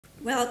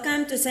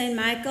Welcome to St.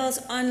 Michael's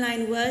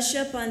online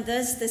worship on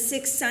this, the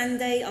 6th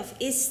Sunday of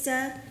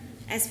Easter,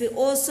 as we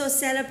also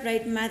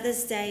celebrate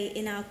Mother's Day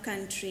in our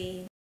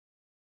country.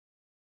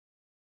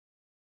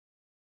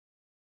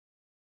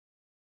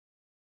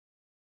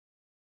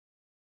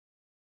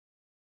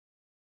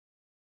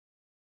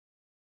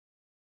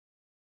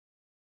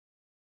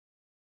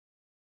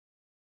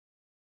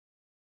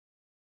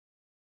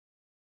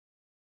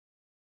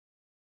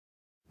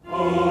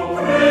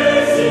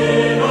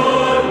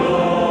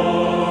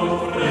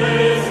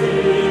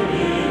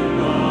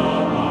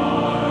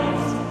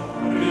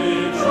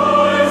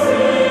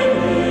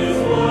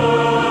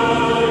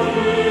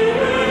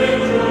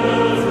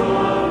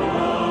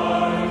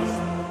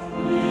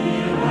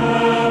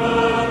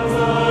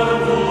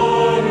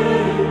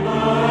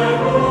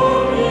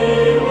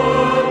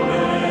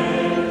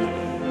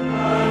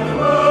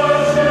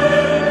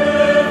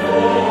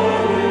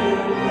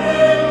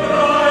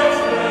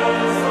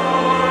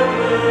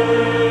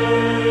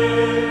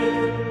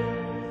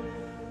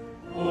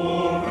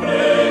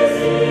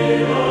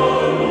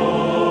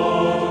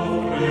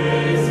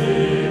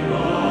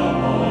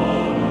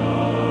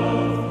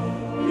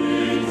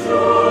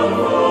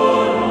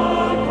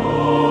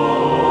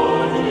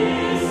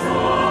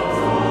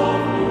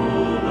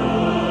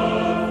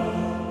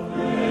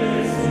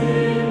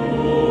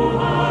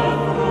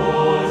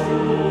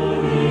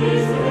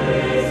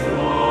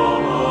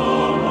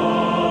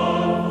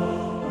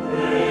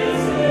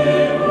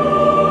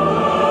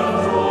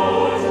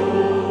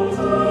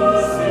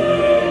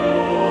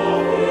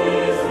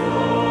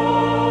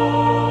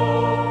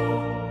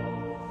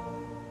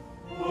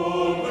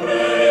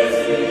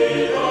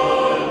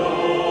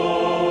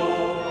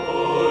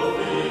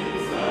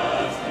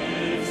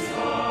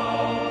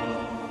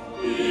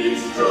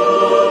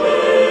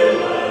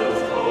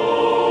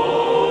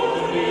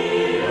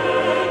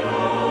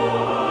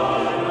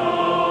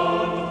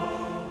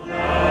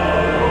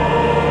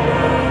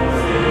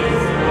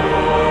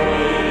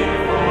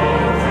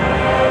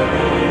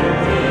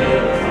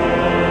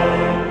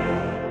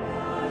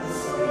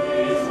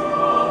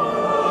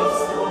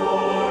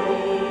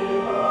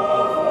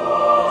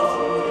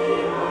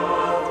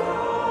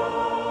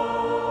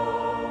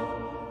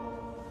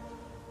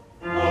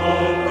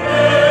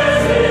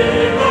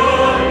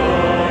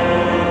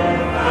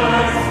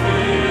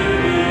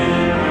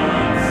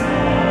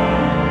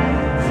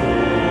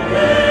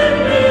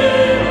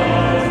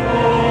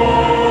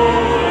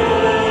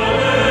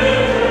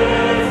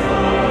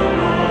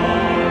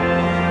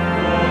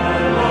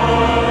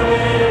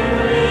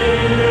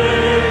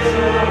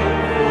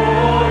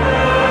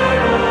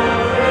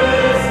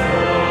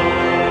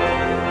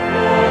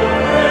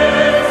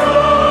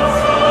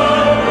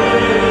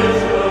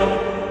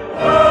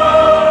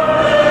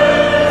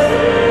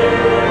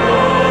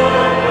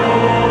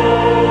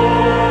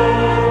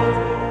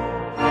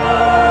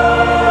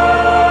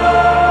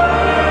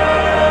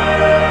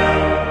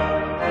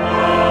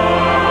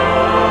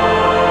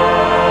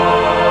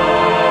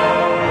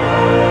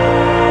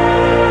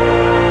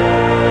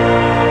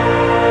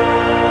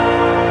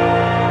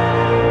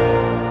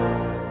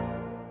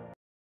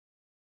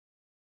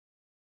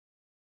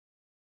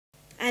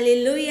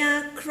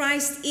 Alleluia,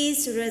 Christ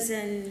is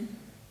risen.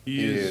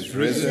 He is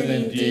risen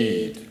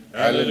indeed.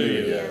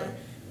 Alleluia.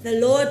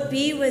 The Lord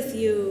be with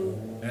you.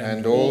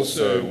 And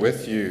also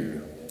with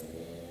you.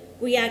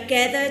 We are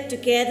gathered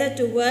together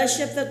to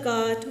worship the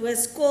God who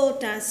has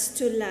called us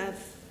to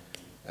love.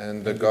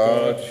 And the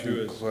God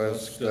who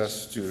caused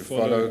us to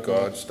follow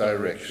God's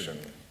direction.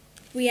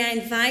 We are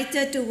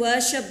invited to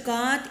worship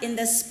God in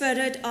the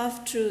spirit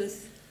of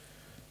truth.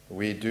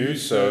 We do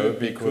so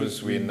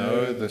because we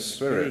know the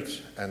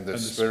Spirit, and the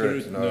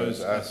Spirit knows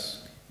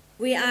us.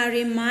 We are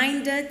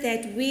reminded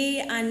that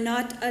we are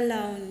not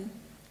alone.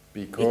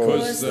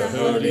 Because the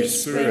Holy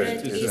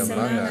Spirit is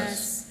among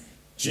us,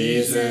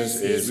 Jesus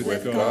is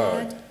with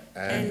God,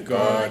 and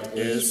God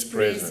is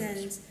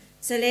present.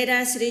 So let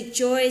us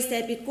rejoice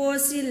that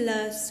because he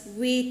lives,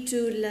 we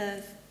too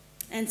live.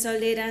 And so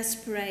let us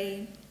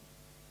pray.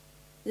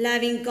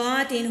 Loving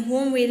God, in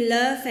whom we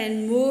live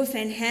and move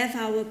and have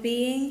our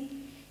being,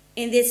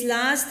 in these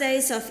last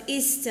days of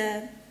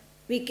Easter,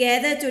 we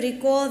gather to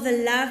recall the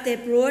love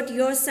that brought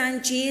your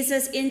Son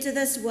Jesus into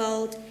this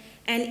world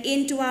and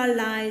into our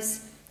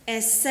lives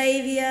as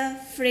Savior,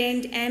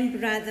 friend, and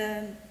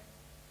brother.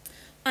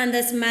 On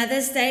this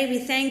Mother's Day, we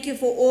thank you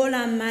for all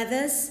our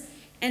mothers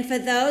and for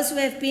those who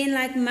have been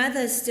like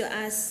mothers to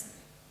us.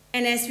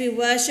 And as we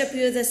worship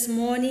you this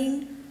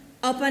morning,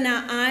 open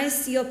our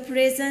eyes to your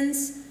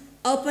presence,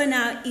 open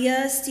our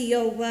ears to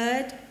your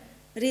word.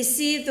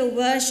 Receive the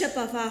worship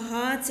of our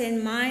hearts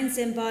and minds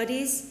and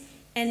bodies,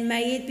 and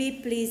may it be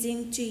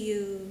pleasing to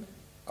you.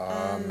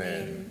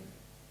 Amen.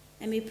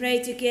 And we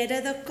pray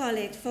together the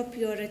collect for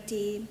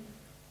purity.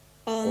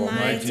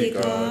 Almighty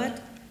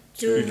God,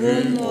 to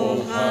whom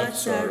all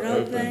hearts are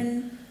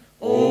open,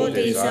 all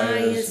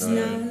desires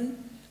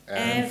known,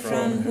 and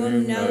from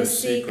whom no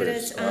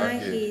secrets are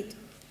hid,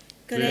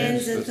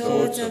 cleanse the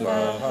thoughts of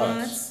our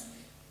hearts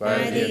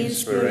by the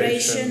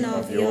inspiration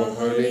of your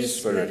Holy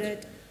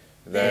Spirit,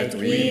 that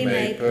we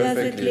may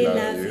perfectly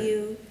love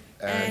you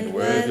and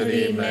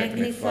worthily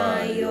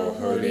magnify your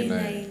holy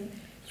name,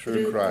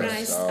 through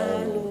Christ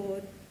our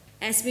Lord.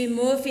 As we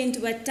move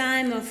into a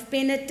time of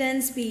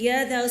penitence, we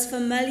hear those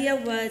familiar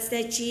words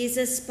that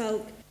Jesus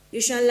spoke.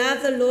 You shall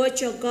love the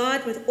Lord your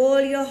God with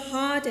all your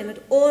heart and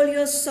with all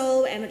your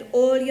soul and with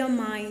all your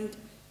mind.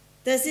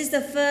 This is the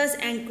first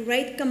and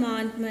great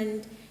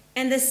commandment,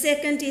 and the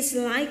second is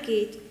like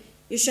it.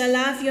 You shall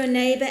love your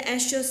neighbor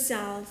as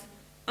yourself.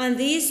 On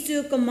these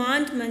two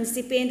commandments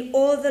depend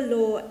all the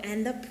law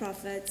and the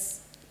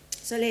prophets.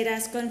 So let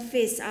us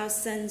confess our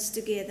sins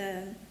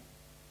together.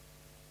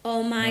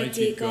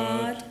 Almighty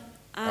God,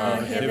 our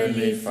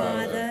heavenly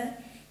Father,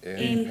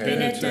 in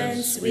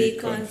penitence we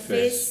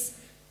confess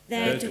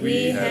that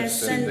we have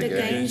sinned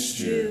against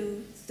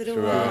you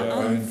through our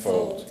own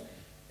fault,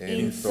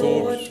 in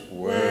thought,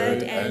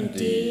 word, and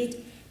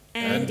deed,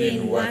 and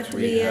in what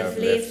we have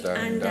left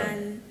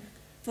undone.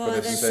 For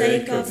the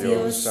sake of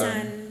your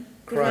Son,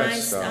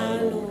 Christ our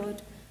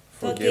Lord,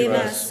 forgive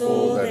us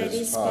all that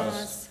is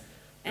past,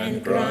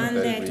 and grant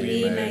that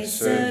we may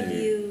serve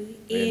you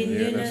in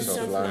newness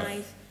of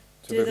life,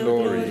 to the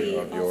glory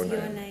of your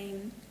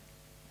name.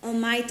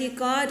 Almighty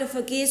God, who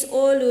forgives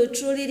all who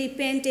truly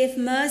repent, have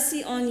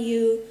mercy on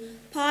you,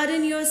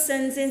 pardon your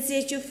sins and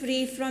set you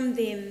free from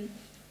them,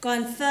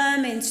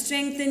 confirm and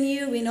strengthen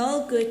you in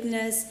all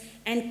goodness,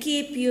 and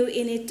keep you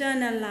in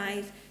eternal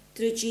life,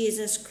 through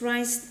Jesus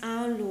Christ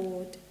our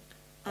Lord.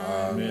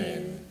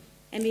 Amen.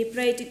 And we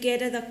pray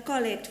together the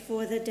collect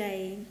for the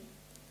day.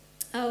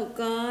 O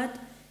God,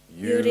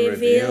 you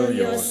reveal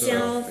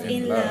yourself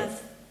in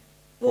love.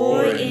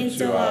 Pour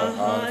into our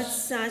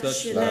hearts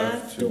such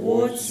love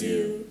towards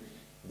you,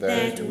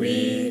 that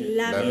we,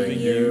 loving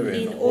you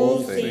in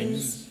all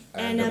things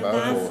and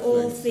above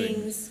all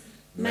things,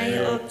 may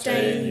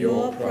obtain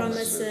your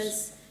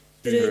promises,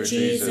 through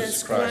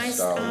Jesus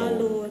Christ our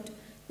Lord,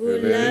 who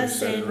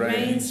lives and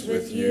reigns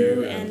with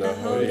you and the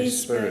Holy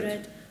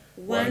Spirit,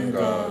 one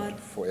God,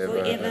 forever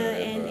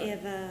and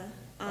ever.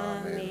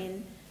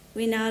 Amen.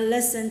 We now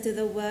listen to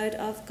the word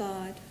of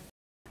God.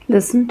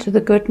 Listen to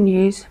the good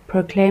news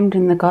proclaimed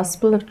in the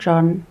Gospel of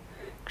John,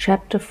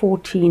 chapter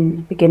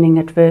 14, beginning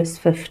at verse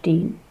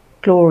 15.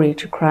 Glory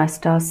to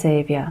Christ our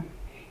Saviour.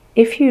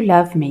 If you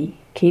love me,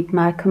 keep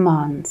my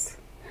commands,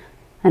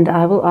 and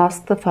I will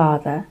ask the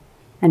Father,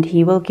 and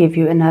he will give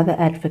you another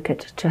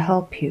advocate to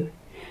help you,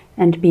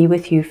 and be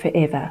with you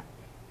forever,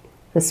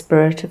 the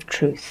Spirit of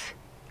truth.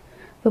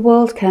 The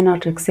world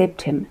cannot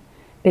accept him,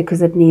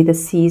 because it neither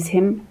sees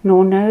him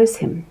nor knows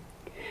him.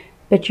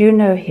 But you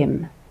know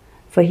him,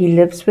 for he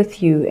lives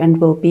with you and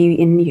will be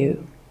in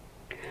you.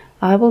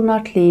 I will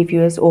not leave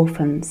you as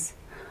orphans.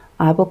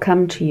 I will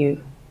come to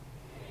you.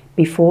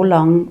 Before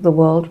long the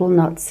world will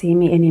not see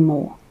me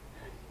anymore,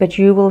 but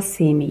you will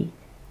see me.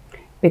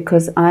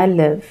 Because I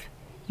live,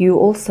 you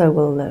also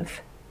will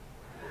live.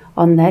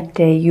 On that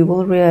day you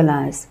will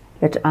realize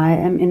that I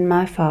am in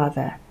my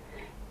Father,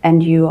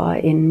 and you are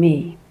in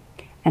me,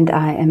 and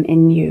I am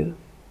in you.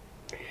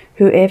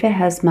 Whoever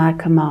has my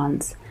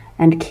commands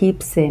and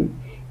keeps them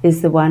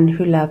is the one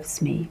who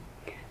loves me.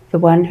 The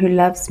one who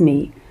loves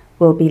me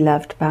will be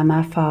loved by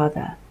my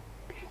Father,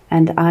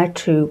 and I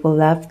too will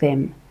love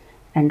them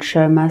and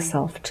show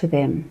myself to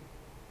them.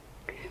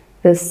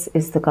 This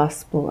is the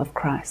gospel of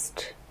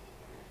Christ.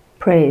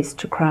 Praise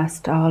to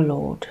Christ our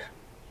Lord.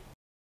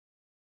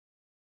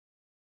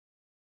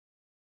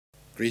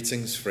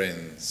 Greetings,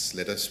 friends.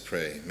 Let us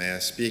pray. May I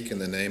speak in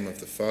the name of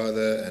the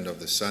Father, and of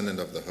the Son, and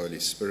of the Holy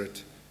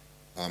Spirit.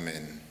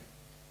 Amen.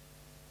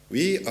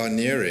 We are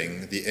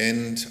nearing the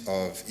end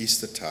of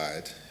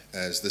Eastertide,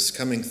 as this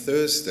coming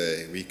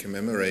Thursday we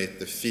commemorate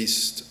the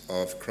feast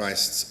of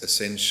Christ's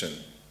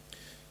Ascension.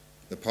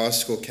 The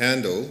Paschal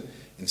candle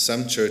in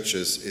some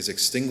churches is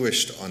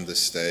extinguished on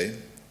this day,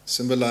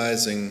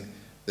 symbolizing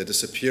the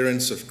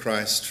disappearance of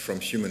Christ from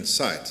human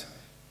sight.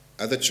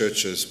 Other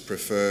churches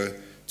prefer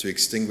to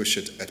extinguish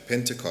it at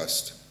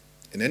Pentecost.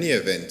 In any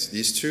event,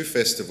 these two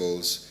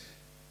festivals,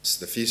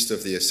 the Feast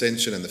of the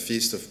Ascension and the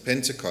Feast of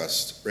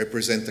Pentecost,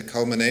 represent the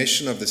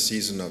culmination of the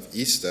season of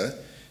Easter,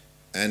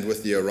 and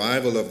with the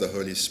arrival of the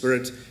Holy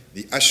Spirit,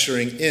 the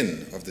ushering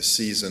in of the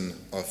season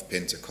of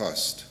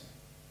Pentecost.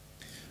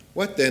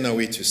 What then are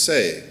we to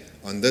say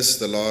on this,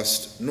 the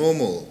last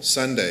normal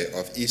Sunday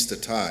of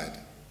Eastertide?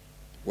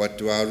 What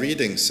do our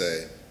readings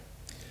say?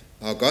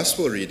 Our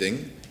Gospel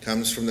reading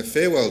comes from the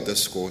farewell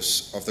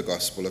discourse of the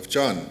Gospel of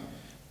John,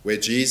 where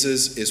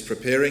Jesus is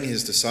preparing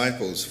his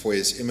disciples for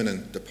his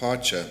imminent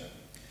departure.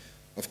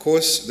 Of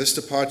course, this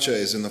departure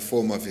is in the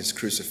form of his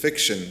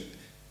crucifixion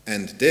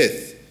and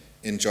death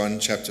in John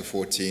chapter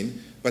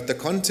 14, but the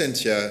content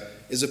here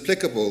is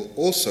applicable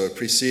also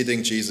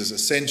preceding Jesus'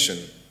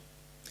 ascension.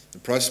 The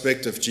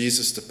prospect of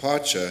Jesus'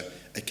 departure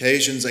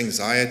occasions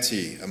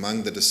anxiety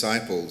among the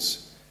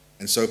disciples,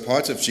 and so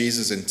part of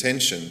Jesus'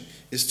 intention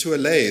is to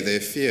allay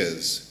their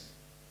fears.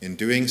 In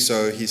doing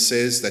so, he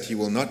says that he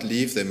will not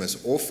leave them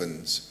as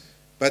orphans,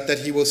 but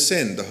that he will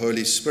send the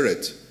Holy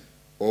Spirit,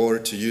 or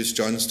to use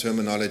John's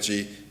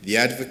terminology, the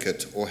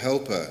advocate or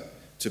helper,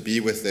 to be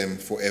with them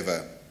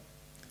forever.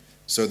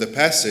 So the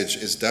passage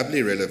is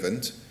doubly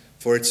relevant,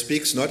 for it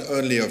speaks not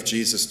only of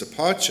Jesus'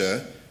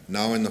 departure,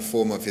 now in the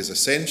form of his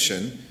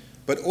ascension,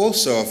 but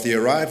also of the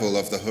arrival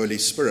of the Holy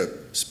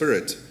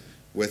Spirit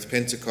with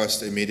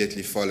Pentecost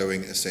immediately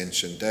following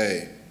Ascension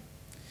Day.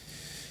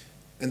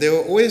 And there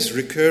are always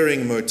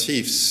recurring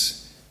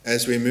motifs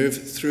as we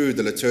move through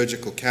the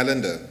liturgical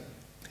calendar.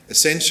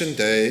 Ascension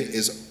Day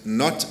is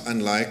not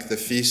unlike the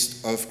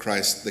Feast of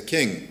Christ the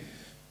King,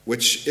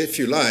 which, if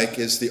you like,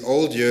 is the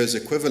Old Year's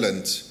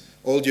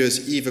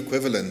Eve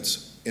equivalent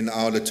in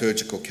our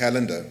liturgical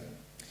calendar.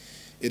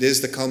 It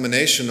is the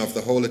culmination of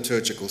the whole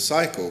liturgical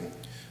cycle,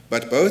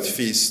 but both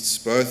feasts,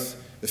 both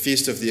the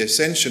Feast of the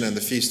Ascension and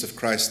the Feast of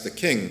Christ the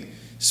King,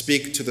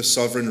 speak to the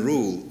sovereign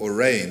rule or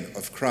reign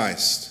of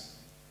Christ.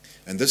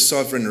 And this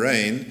sovereign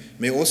reign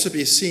may also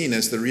be seen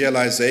as the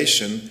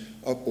realization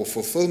or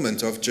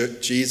fulfillment of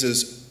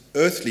Jesus'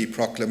 earthly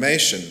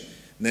proclamation,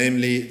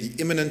 namely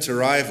the imminent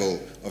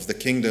arrival of the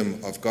kingdom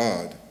of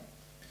God.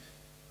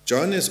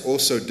 John is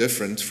also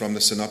different from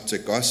the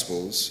Synoptic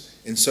Gospels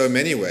in so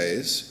many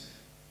ways.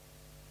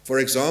 For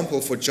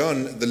example, for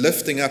John, the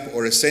lifting up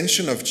or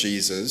ascension of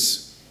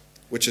Jesus,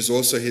 which is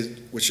also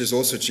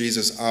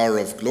Jesus' hour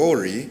of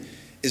glory,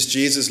 is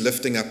Jesus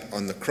lifting up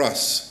on the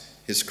cross,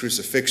 his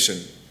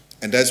crucifixion.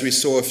 And as we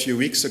saw a few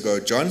weeks ago,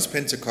 John's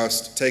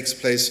Pentecost takes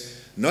place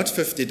not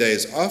 50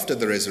 days after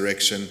the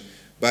resurrection,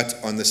 but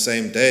on the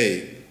same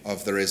day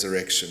of the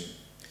resurrection.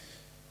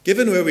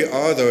 Given where we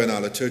are, though, in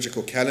our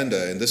liturgical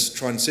calendar, in this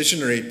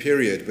transitionary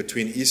period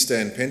between Easter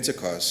and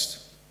Pentecost,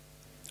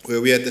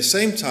 where we at the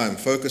same time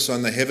focus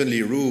on the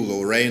heavenly rule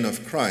or reign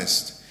of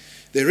Christ,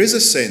 there is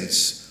a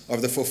sense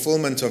of the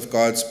fulfillment of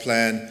God's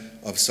plan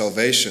of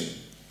salvation.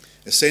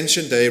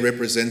 Ascension Day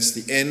represents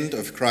the end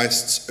of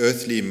Christ's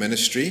earthly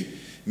ministry,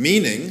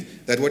 meaning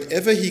that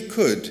whatever he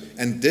could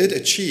and did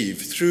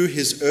achieve through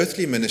his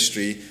earthly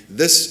ministry,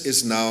 this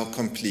is now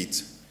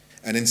complete.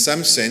 And in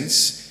some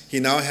sense, he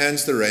now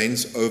hands the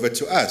reins over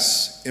to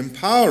us,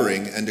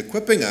 empowering and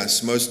equipping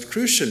us most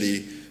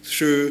crucially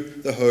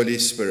through the Holy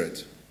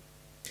Spirit.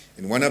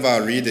 In one of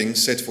our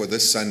readings set for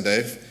this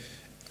Sunday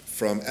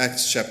from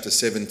Acts chapter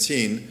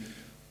 17,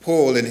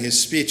 Paul, in his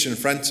speech in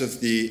front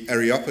of the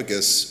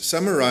Areopagus,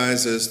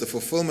 summarizes the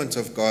fulfillment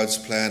of God's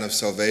plan of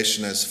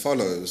salvation as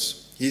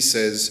follows. He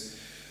says,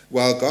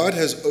 "While God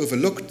has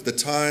overlooked the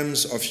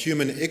times of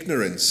human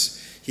ignorance,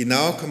 he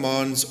now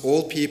commands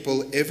all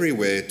people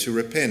everywhere to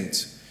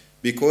repent,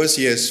 because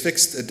he has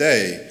fixed a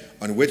day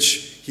on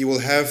which he will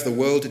have the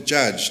world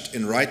judged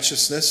in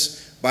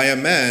righteousness by a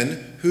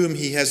man whom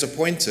he has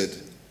appointed.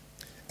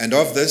 And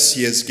of this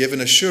he has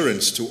given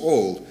assurance to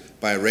all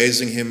by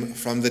raising him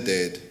from the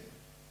dead.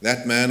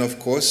 That man, of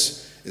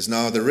course, is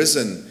now the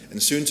risen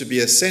and soon to be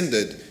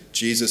ascended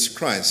Jesus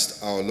Christ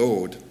our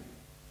Lord."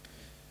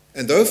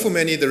 And though for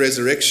many the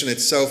resurrection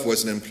itself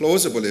was an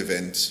implausible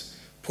event,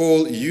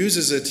 Paul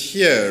uses it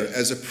here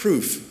as a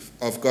proof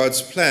of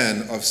God's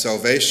plan of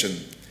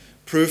salvation,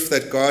 proof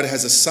that God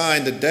has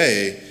assigned a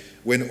day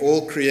when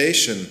all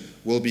creation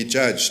will be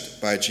judged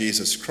by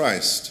Jesus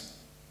Christ.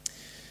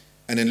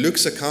 And in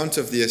Luke's account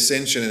of the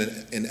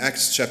ascension in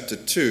Acts chapter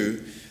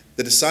 2,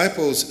 the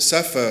disciples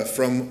suffer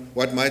from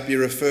what might be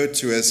referred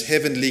to as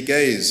heavenly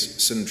gaze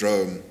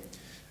syndrome.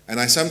 And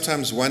I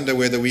sometimes wonder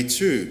whether we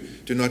too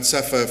do not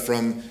suffer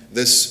from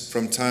this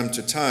from time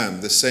to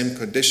time, the same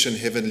condition,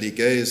 heavenly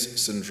gaze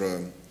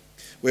syndrome,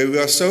 where we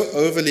are so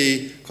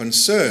overly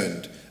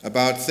concerned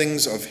about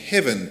things of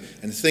heaven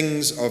and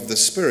things of the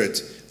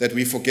Spirit that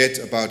we forget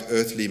about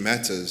earthly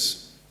matters.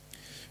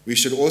 We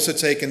should also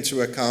take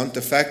into account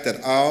the fact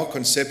that our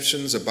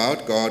conceptions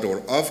about God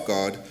or of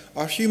God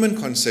are human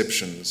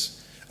conceptions,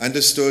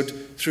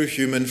 understood through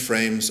human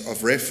frames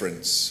of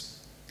reference.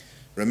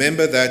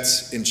 Remember that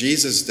in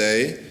Jesus'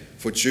 day,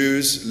 for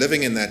Jews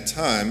living in that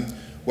time,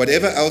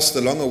 whatever else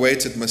the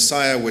long-awaited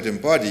Messiah would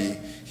embody,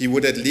 he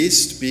would at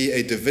least be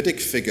a Davidic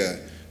figure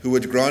who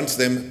would grant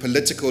them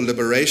political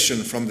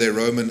liberation from their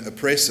Roman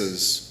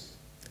oppressors.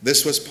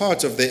 This was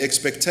part of their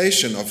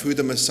expectation of who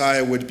the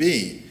Messiah would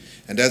be,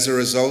 and as a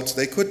result,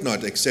 they could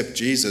not accept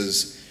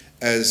Jesus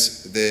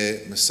as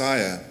their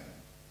Messiah.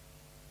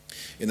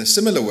 In a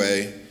similar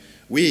way,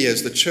 we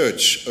as the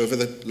church over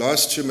the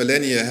last 2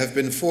 millennia have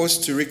been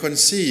forced to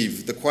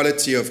reconceive the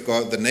quality of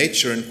God, the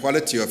nature and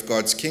quality of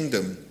God's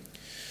kingdom.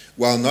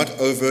 While not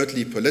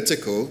overtly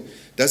political,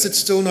 does it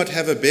still not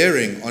have a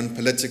bearing on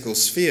political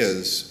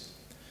spheres?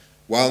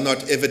 While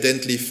not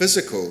evidently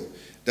physical,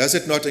 does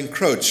it not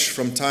encroach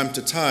from time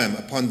to time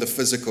upon the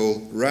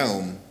physical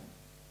realm?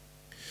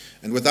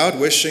 And without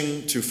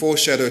wishing to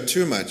foreshadow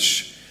too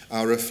much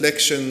our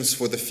reflections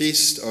for the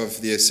Feast of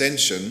the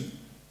Ascension,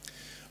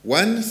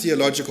 one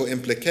theological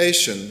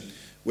implication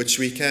which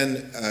we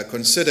can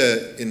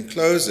consider in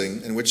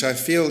closing, and which I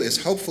feel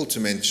is helpful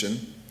to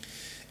mention,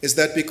 is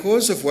that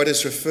because of what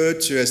is referred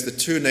to as the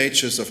two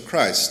natures of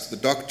Christ, the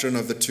doctrine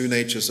of the two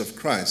natures of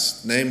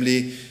Christ,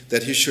 namely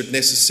that he should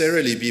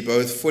necessarily be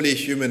both fully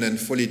human and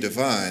fully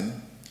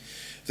divine,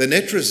 the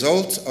net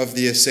result of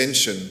the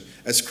ascension,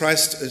 as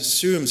Christ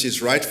assumes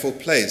his rightful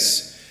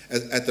place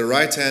at the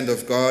right hand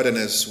of God and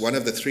as one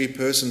of the three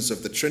persons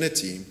of the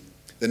Trinity,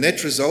 the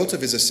net result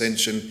of his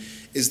ascension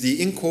is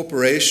the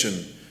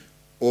incorporation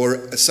or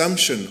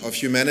assumption of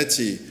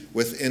humanity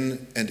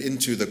within and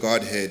into the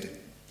Godhead,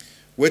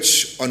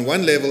 which on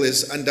one level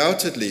is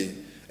undoubtedly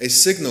a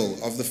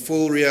signal of the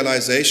full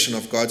realization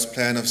of God's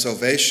plan of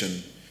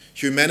salvation,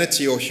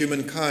 humanity or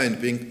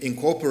humankind being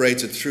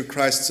incorporated through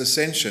Christ's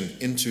ascension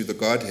into the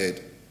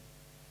Godhead.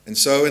 And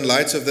so in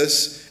light of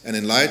this, and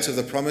in light of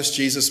the promise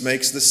Jesus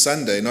makes this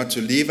Sunday, not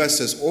to leave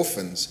us as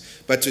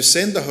orphans, but to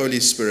send the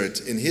Holy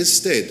Spirit in his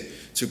stead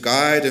to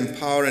guide,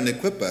 empower, and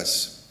equip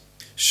us,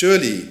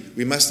 surely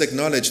we must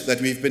acknowledge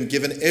that we've been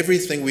given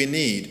everything we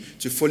need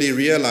to fully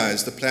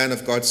realize the plan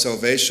of God's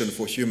salvation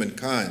for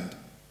humankind.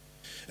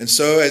 And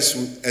so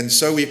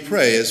we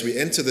pray as we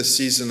end this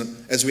season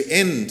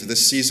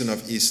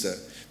of Easter,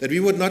 that we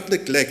would not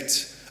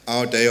neglect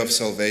our day of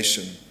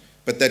salvation,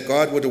 but that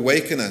God would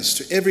awaken us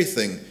to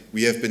everything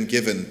we have been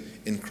given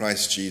in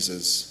Christ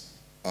Jesus.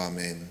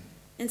 Amen.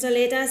 And so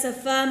let us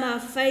affirm our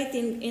faith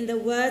in the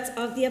words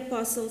of the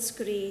Apostles'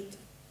 Creed.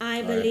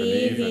 I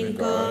believe in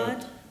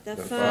God, the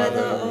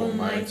Father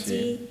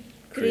Almighty,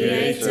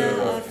 creator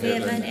of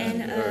heaven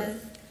and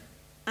earth.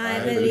 I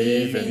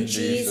believe in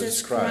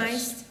Jesus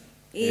Christ,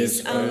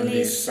 his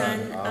only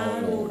Son,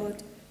 our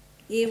Lord.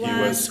 He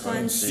was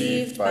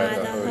conceived by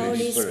the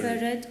Holy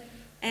Spirit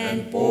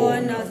and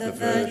born of the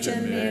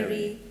Virgin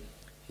Mary.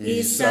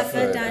 He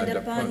suffered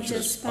under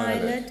Pontius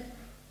Pilate,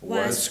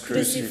 was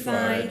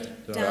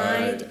crucified,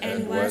 died,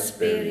 and was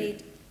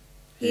buried.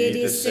 He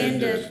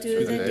descended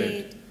to the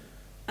dead.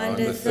 On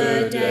the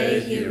third day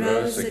he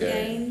rose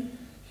again.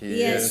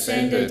 He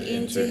ascended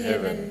into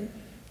heaven,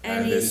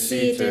 and is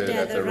seated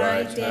at the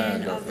right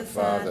hand of the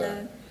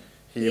Father.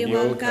 He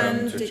will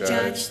come to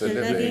judge the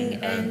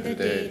living and the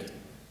dead.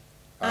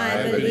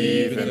 I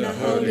believe in the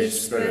Holy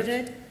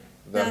Spirit,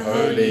 the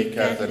Holy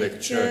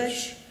Catholic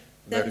Church,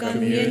 the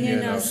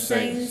communion of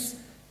saints,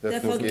 the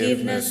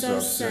forgiveness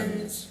of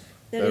sins,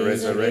 the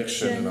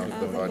resurrection of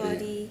the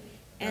body,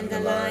 and the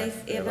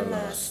life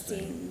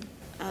everlasting.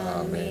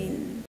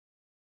 Amen.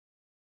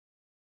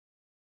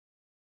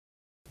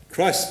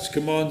 Christ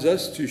commands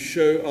us to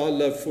show our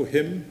love for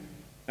him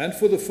and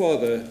for the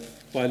Father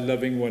by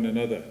loving one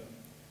another.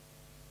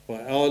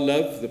 By our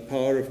love, the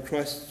power of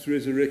Christ's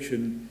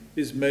resurrection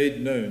is made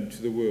known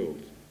to the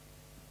world.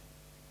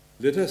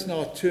 Let us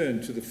now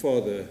turn to the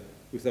Father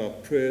with our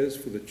prayers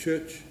for the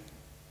Church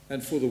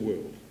and for the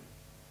world.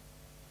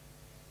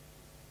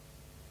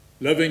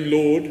 Loving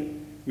Lord,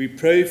 we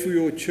pray for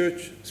your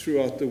Church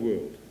throughout the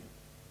world.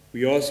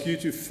 We ask you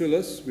to fill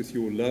us with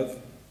your love,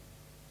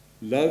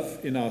 love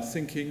in our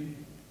thinking,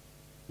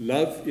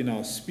 love in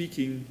our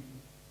speaking,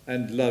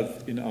 and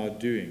love in our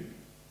doing.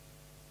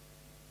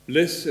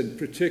 Bless and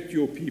protect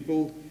your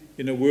people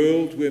in a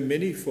world where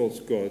many false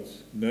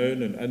gods,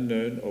 known and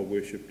unknown, are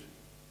worshipped.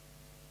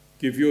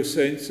 Give your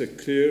saints a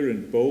clear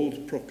and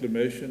bold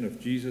proclamation of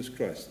Jesus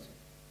Christ,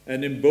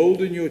 and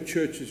embolden your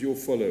church as your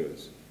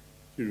followers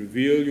to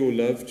reveal your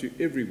love to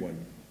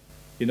everyone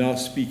in our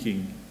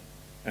speaking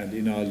and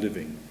in our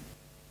living.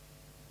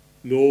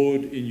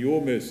 Lord, in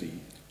your mercy,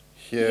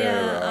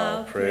 hear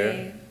our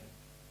prayer.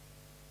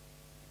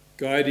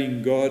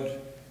 Guiding God,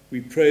 we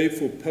pray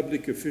for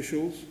public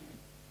officials,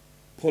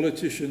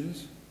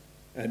 politicians,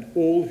 and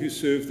all who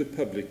serve the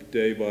public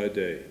day by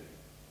day.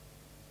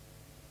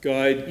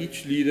 Guide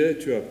each leader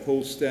to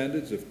uphold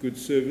standards of good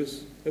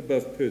service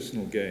above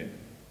personal gain.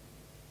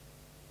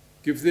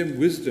 Give them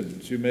wisdom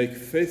to make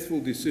faithful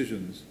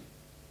decisions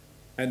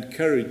and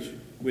courage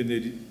when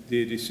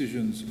their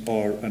decisions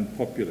are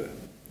unpopular.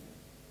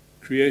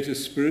 Create a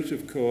spirit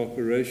of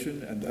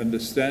cooperation and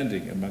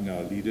understanding among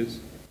our leaders,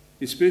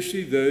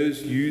 especially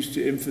those used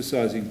to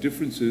emphasizing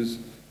differences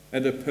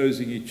and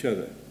opposing each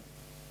other,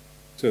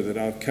 so that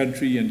our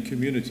country and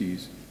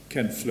communities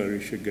can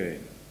flourish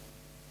again.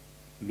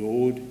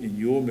 Lord, in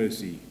your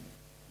mercy,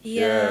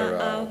 hear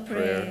our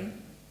prayer.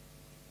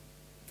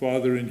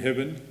 Father in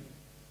heaven,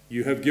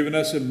 you have given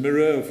us a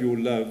mirror of your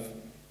love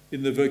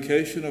in the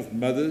vocation of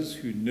mothers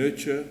who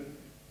nurture,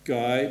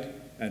 guide,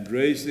 and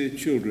raise their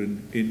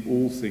children in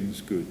all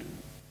things good.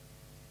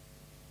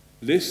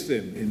 Bless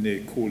them in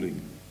their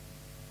calling.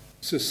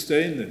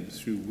 Sustain them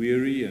through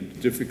weary and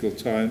difficult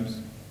times.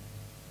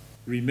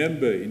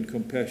 Remember in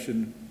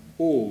compassion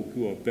all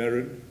who are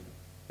barren,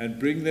 and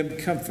bring them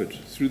comfort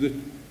through the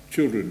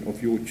children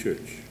of your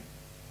church.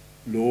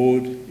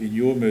 Lord, in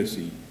your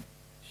mercy,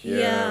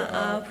 hear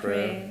our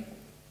prayer.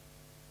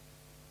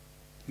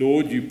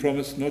 Lord, you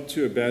promised not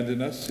to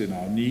abandon us in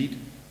our need,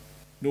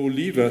 nor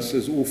leave us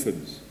as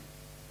orphans.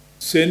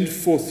 Send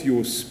forth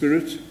your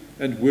Spirit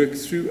and work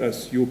through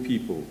us, your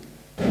people,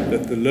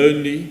 that the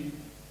lonely,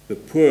 the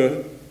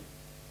poor,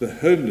 the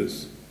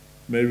homeless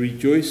may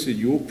rejoice in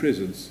your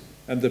presence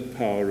and the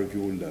power of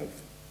your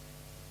love.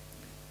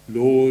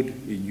 Lord,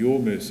 in your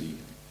mercy,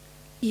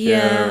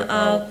 hear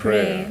our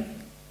prayer.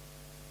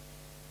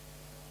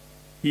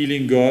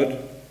 Healing God,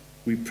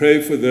 we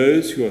pray for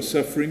those who are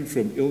suffering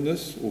from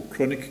illness or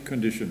chronic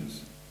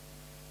conditions,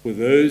 for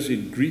those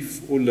in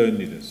grief or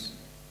loneliness,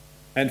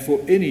 and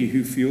for any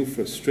who feel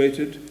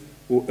frustrated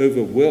or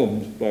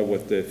overwhelmed by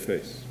what they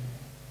face.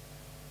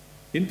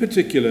 In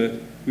particular,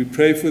 we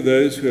pray for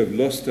those who have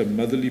lost a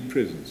motherly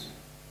presence,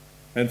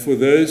 and for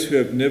those who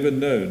have never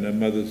known a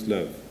mother's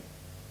love.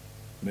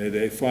 May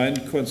they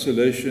find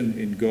consolation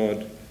in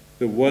God,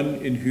 the one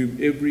in whom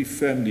every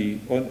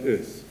family on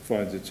earth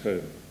finds its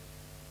home.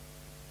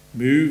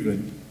 Move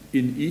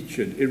in each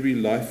and every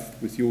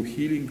life with your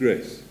healing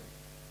grace,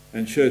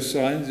 and show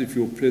signs of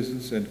your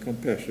presence and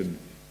compassion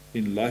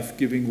in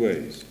life-giving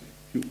ways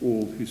to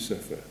all who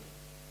suffer.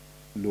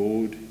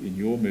 Lord, in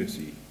your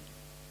mercy,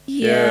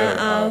 hear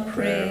our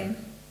prayer.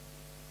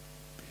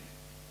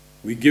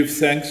 We give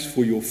thanks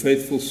for your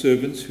faithful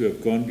servants who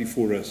have gone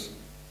before us,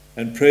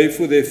 and pray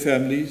for their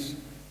families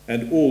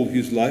and all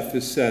whose life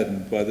is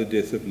saddened by the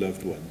death of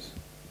loved ones.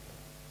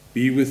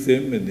 Be with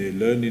them in their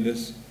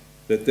loneliness,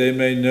 that they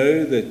may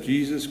know that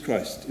Jesus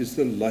Christ is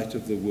the light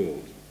of the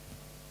world,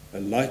 a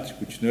light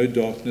which no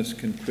darkness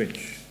can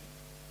quench.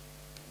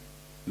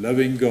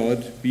 Loving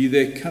God, be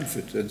their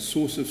comfort and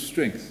source of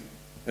strength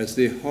as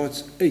their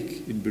hearts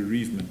ache in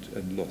bereavement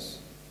and loss.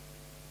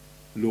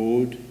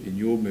 Lord, in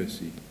your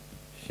mercy,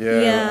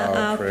 hear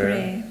our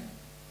prayer.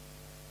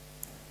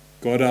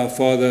 God our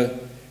Father,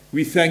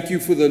 we thank you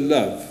for the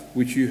love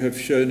which you have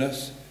shown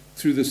us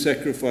through the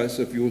sacrifice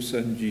of your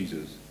Son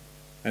Jesus,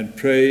 and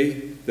pray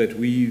that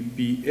we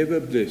be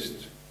ever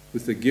blessed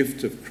with the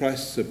gift of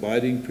Christ's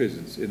abiding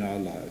presence in our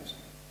lives.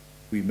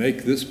 We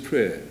make this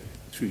prayer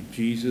through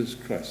Jesus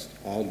Christ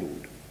our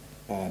Lord.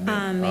 Amen.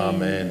 Amen.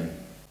 Amen.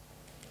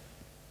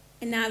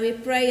 And now we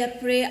pray a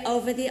prayer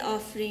over the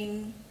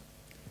offering.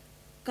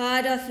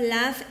 God of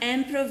love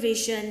and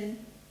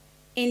provision,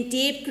 in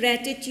deep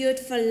gratitude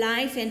for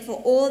life and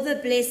for all the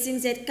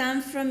blessings that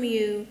come from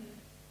you,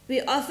 we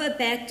offer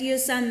back to you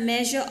some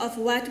measure of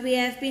what we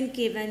have been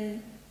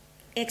given.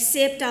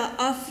 Accept our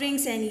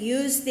offerings and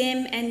use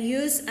them and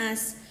use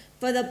us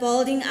for the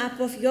building up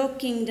of your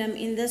kingdom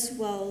in this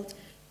world,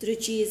 through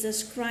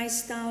Jesus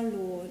Christ our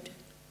Lord.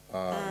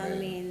 Amen.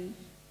 Amen.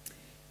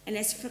 And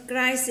as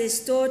Christ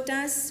has taught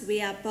us,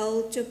 we are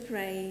bold to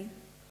pray.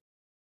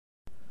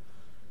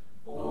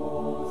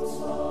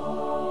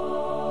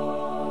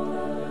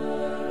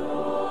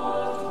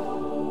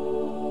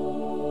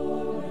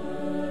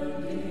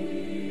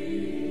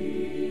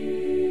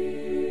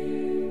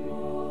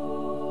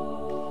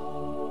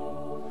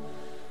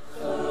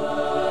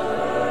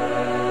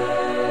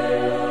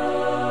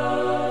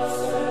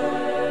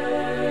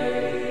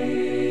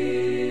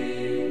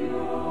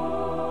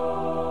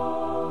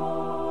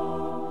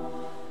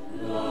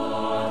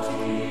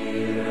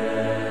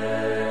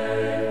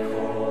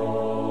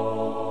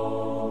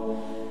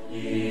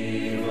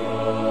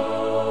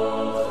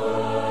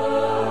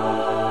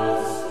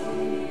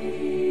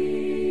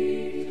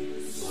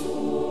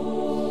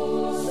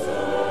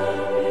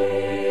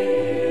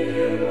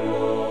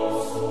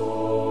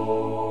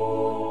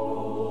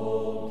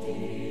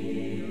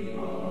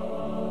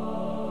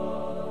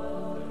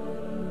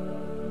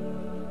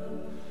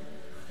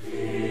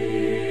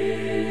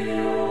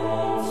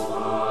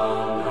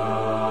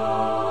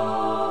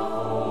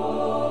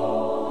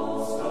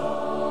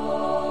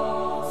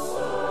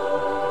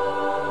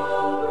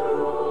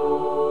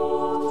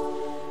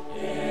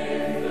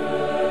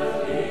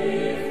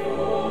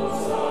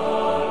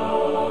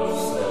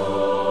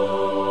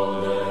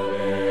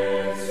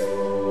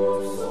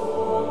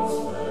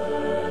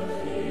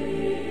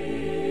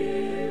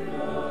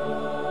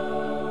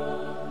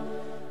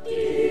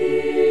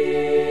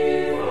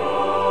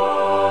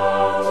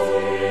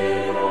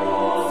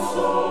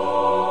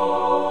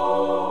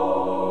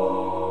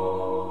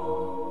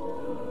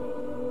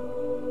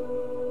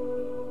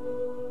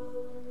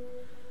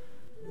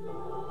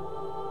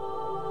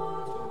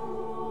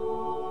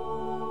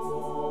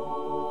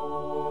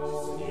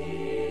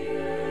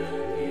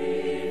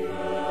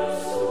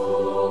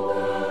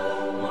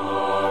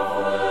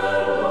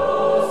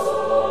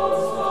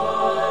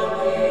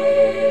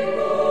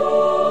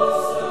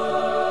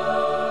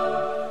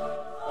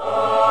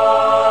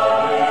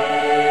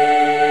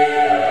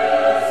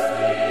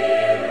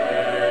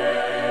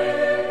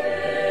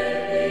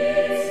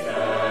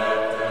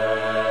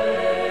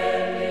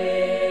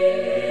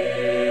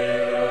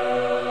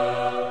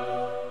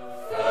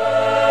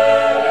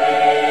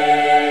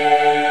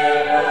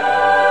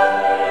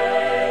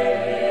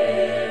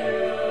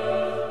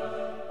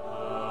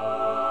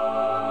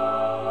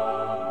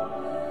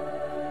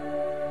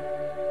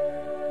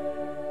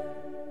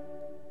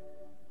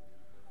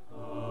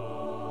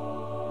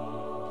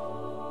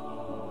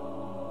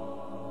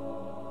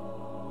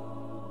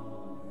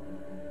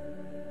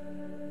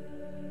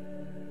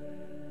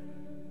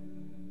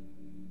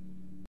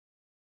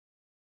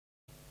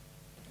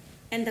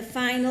 And the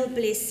final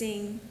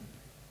blessing.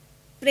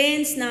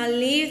 Friends, now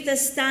leave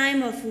this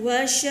time of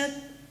worship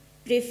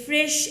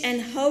refreshed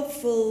and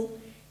hopeful,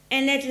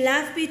 and let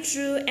love be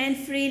true and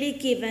freely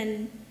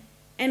given.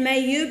 And may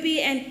you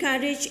be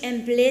encouraged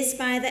and blessed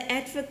by the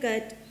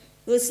Advocate,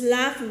 whose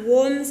love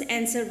warms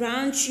and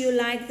surrounds you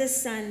like the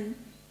sun.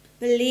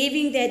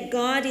 believing that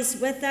God is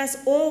with us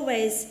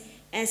always,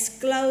 as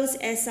close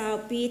as our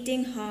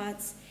beating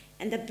hearts,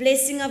 and the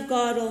blessing of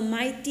God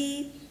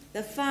Almighty,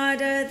 the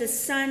Father, the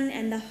Son,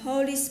 and the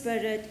Holy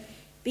Spirit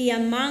be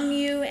among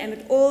you and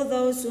with all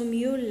those whom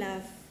you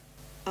love.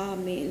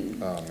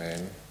 Amen.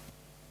 Amen.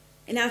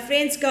 And our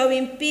friends, go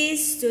in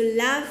peace to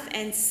love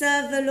and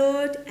serve the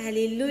Lord.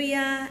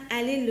 Alleluia,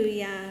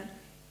 alleluia.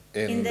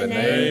 In the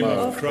name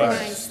of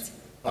Christ.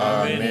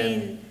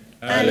 Amen.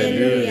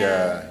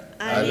 Alleluia,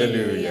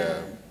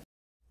 alleluia.